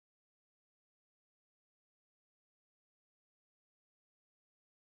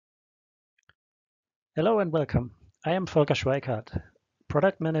Hello and welcome. I am Volker Schweikart,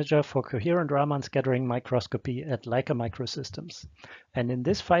 Product Manager for Coherent Raman Scattering Microscopy at Leica Microsystems. And in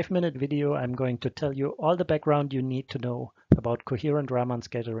this 5-minute video, I'm going to tell you all the background you need to know about Coherent Raman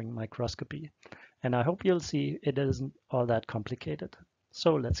Scattering Microscopy. And I hope you'll see it isn't all that complicated.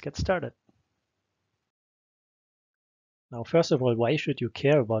 So let's get started. Now, first of all, why should you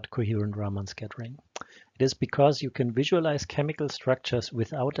care about Coherent Raman scattering? It is because you can visualize chemical structures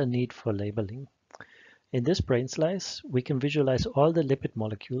without a need for labeling. In this brain slice, we can visualize all the lipid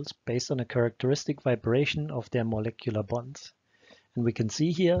molecules based on a characteristic vibration of their molecular bonds. And we can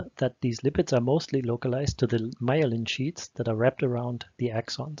see here that these lipids are mostly localized to the myelin sheets that are wrapped around the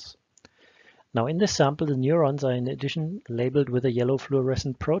axons. Now in this sample, the neurons are in addition labeled with a yellow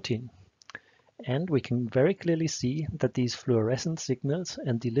fluorescent protein. And we can very clearly see that these fluorescent signals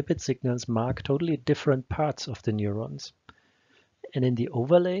and the lipid signals mark totally different parts of the neurons. And in the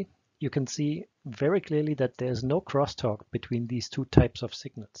overlay, you can see very clearly that there's no crosstalk between these two types of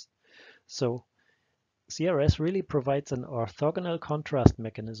signals. So CRS really provides an orthogonal contrast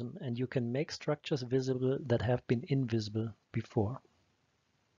mechanism, and you can make structures visible that have been invisible before.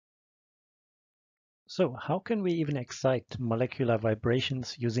 So how can we even excite molecular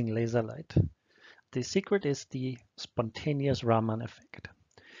vibrations using laser light? The secret is the spontaneous Raman effect.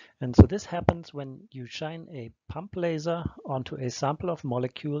 And so this happens when you shine a pump laser onto a sample of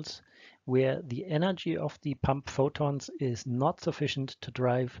molecules where the energy of the pump photons is not sufficient to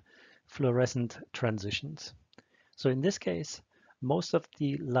drive fluorescent transitions. So in this case, most of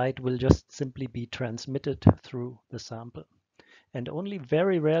the light will just simply be transmitted through the sample. And only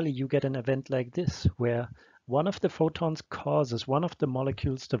very rarely you get an event like this, where one of the photons causes one of the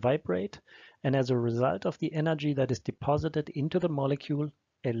molecules to vibrate, and as a result of the energy that is deposited into the molecule,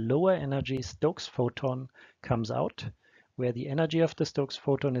 a lower energy Stokes photon comes out, where the energy of the Stokes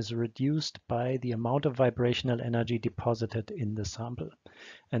photon is reduced by the amount of vibrational energy deposited in the sample.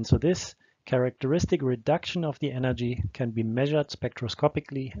 And so this characteristic reduction of the energy can be measured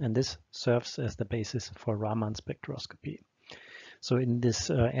spectroscopically, and this serves as the basis for Raman spectroscopy. So in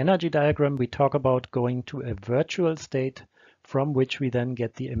this energy diagram, we talk about going to a virtual state from which we then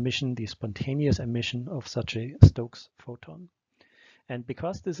get the emission, the spontaneous emission of such a Stokes photon. And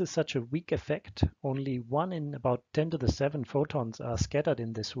because this is such a weak effect, only 1 in about 10 to the 7 photons are scattered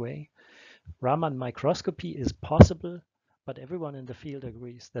in this way. Raman microscopy is possible, but everyone in the field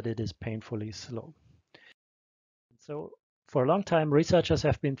agrees that it is painfully slow. So for a long time, researchers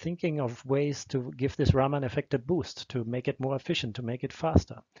have been thinking of ways to give this Raman effect a boost, to make it more efficient, to make it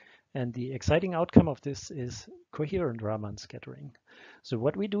faster. And the exciting outcome of this is coherent Raman scattering. So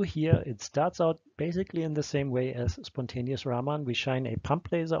what we do here, it starts out basically in the same way as spontaneous Raman. We shine a pump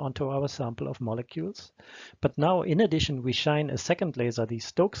laser onto our sample of molecules. But now, in addition, we shine a second laser, the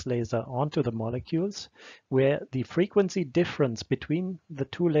Stokes laser, onto the molecules, where the frequency difference between the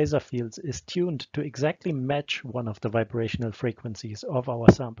two laser fields is tuned to exactly match one of the vibrational frequencies of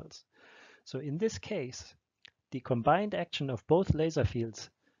our samples. So in this case, the combined action of both laser fields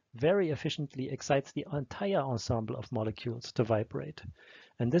very efficiently excites the entire ensemble of molecules to vibrate.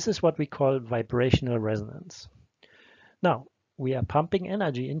 And this is what we call vibrational resonance. Now, we are pumping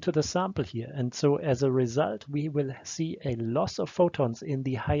energy into the sample here. And so as a result, we will see a loss of photons in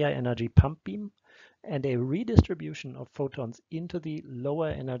the higher energy pump beam and a redistribution of photons into the lower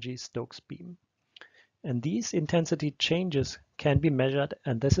energy Stokes beam. And these intensity changes can be measured,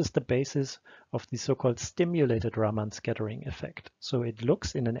 and this is the basis of the so-called stimulated Raman scattering effect. So it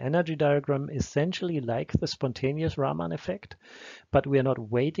looks in an energy diagram essentially like the spontaneous Raman effect, but we are not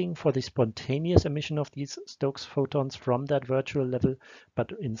waiting for the spontaneous emission of these Stokes photons from that virtual level,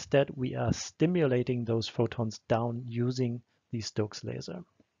 but instead we are stimulating those photons down using the Stokes laser.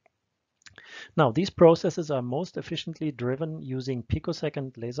 Now, these processes are most efficiently driven using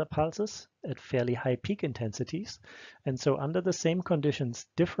picosecond laser pulses at fairly high peak intensities. And so under the same conditions,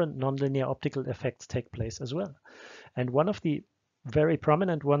 different nonlinear optical effects take place as well. And one of the very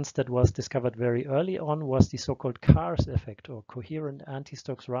prominent ones that was discovered very early on was the so-called CARS effect, or coherent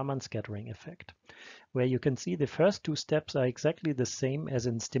anti-Stokes Raman scattering effect, where you can see the first two steps are exactly the same as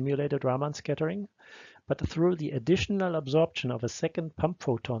in stimulated Raman scattering, but through the additional absorption of a second pump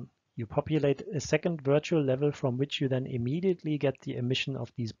photon, you populate a second virtual level from which you then immediately get the emission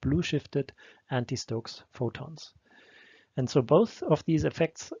of these blue-shifted anti-Stokes photons. And so both of these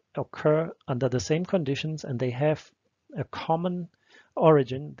effects occur under the same conditions, and they have a common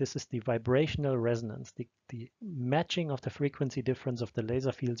origin, this is the vibrational resonance, the matching of the frequency difference of the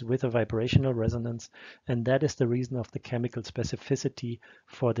laser fields with a vibrational resonance, and that is the reason of the chemical specificity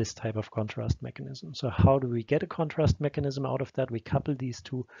for this type of contrast mechanism. So how do we get a contrast mechanism out of that? We couple these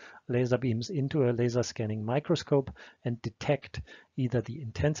two laser beams into a laser scanning microscope and detect either the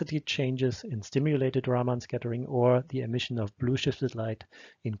intensity changes in stimulated Raman scattering or the emission of blue shifted light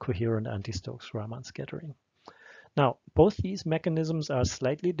in coherent anti-Stokes Raman scattering. Now, both these mechanisms are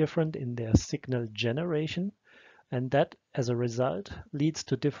slightly different in their signal generation, and that, as a result, leads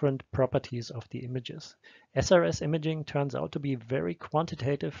to different properties of the images. SRS imaging turns out to be very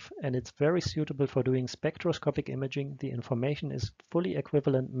quantitative, and it's very suitable for doing spectroscopic imaging. The information is fully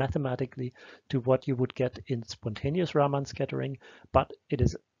equivalent mathematically to what you would get in spontaneous Raman scattering, but it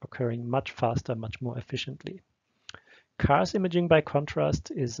is occurring much faster, much more efficiently. CARS imaging, by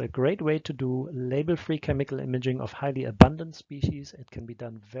contrast, is a great way to do label-free chemical imaging of highly abundant species. It can be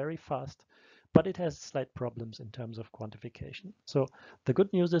done very fast, but it has slight problems in terms of quantification. So the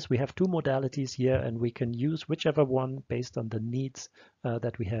good news is we have two modalities here, and we can use whichever one based on the needs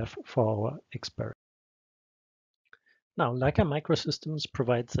that we have for our experiment. Now, Leica Microsystems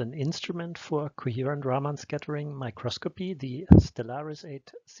provides an instrument for coherent Raman scattering microscopy, the Stellaris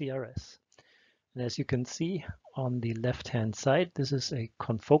 8 CRS. And as you can see on the left-hand side, this is a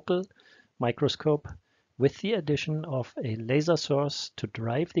confocal microscope with the addition of a laser source to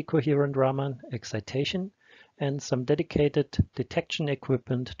drive the coherent Raman excitation and some dedicated detection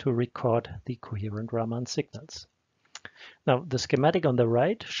equipment to record the coherent Raman signals. Now, the schematic on the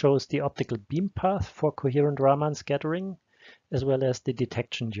right shows the optical beam path for coherent Raman scattering, as well as the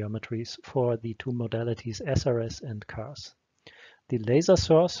detection geometries for the two modalities SRS and CARS. The laser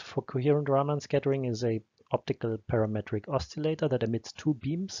source for coherent Raman scattering is a optical parametric oscillator that emits two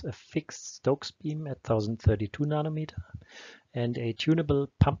beams, a fixed Stokes beam at 1032 nanometer and a tunable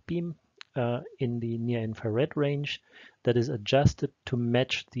pump beam in the near-infrared range that is adjusted to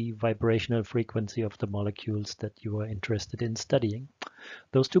match the vibrational frequency of the molecules that you are interested in studying.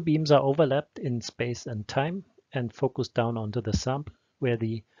 Those two beams are overlapped in space and time and focus down onto the sample where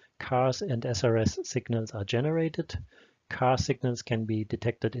the CARS and SRS signals are generated. CARS signals can be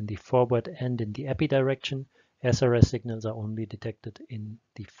detected in the forward and in the epi direction. SRS signals are only detected in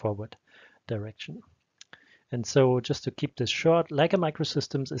the forward direction. And so just to keep this short, Leica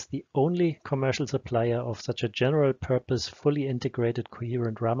Microsystems is the only commercial supplier of such a general purpose, fully integrated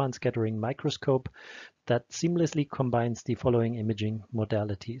coherent Raman scattering microscope that seamlessly combines the following imaging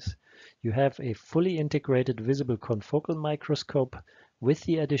modalities. You have a fully integrated visible confocal microscope with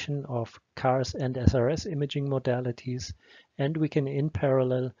the addition of CARS and SRS imaging modalities, and we can in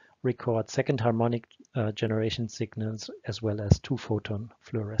parallel record second harmonic generation signals as well as two-photon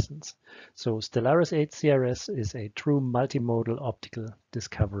fluorescence. So Stellaris 8 CRS is a true multimodal optical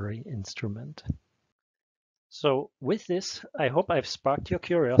discovery instrument. So with this, I hope I've sparked your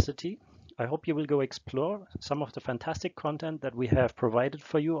curiosity. I hope you will go explore some of the fantastic content that we have provided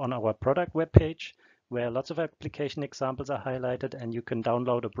for you on our product webpage, where lots of application examples are highlighted, and you can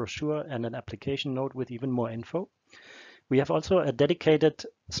download a brochure and an application note with even more info. We have also a dedicated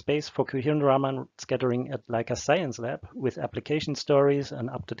space for coherent Raman scattering at Leica Science Lab with application stories and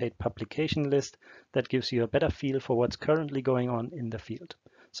up-to-date publication list that gives you a better feel for what's currently going on in the field.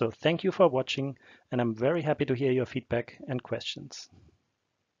 So thank you for watching, and I'm very happy to hear your feedback and questions.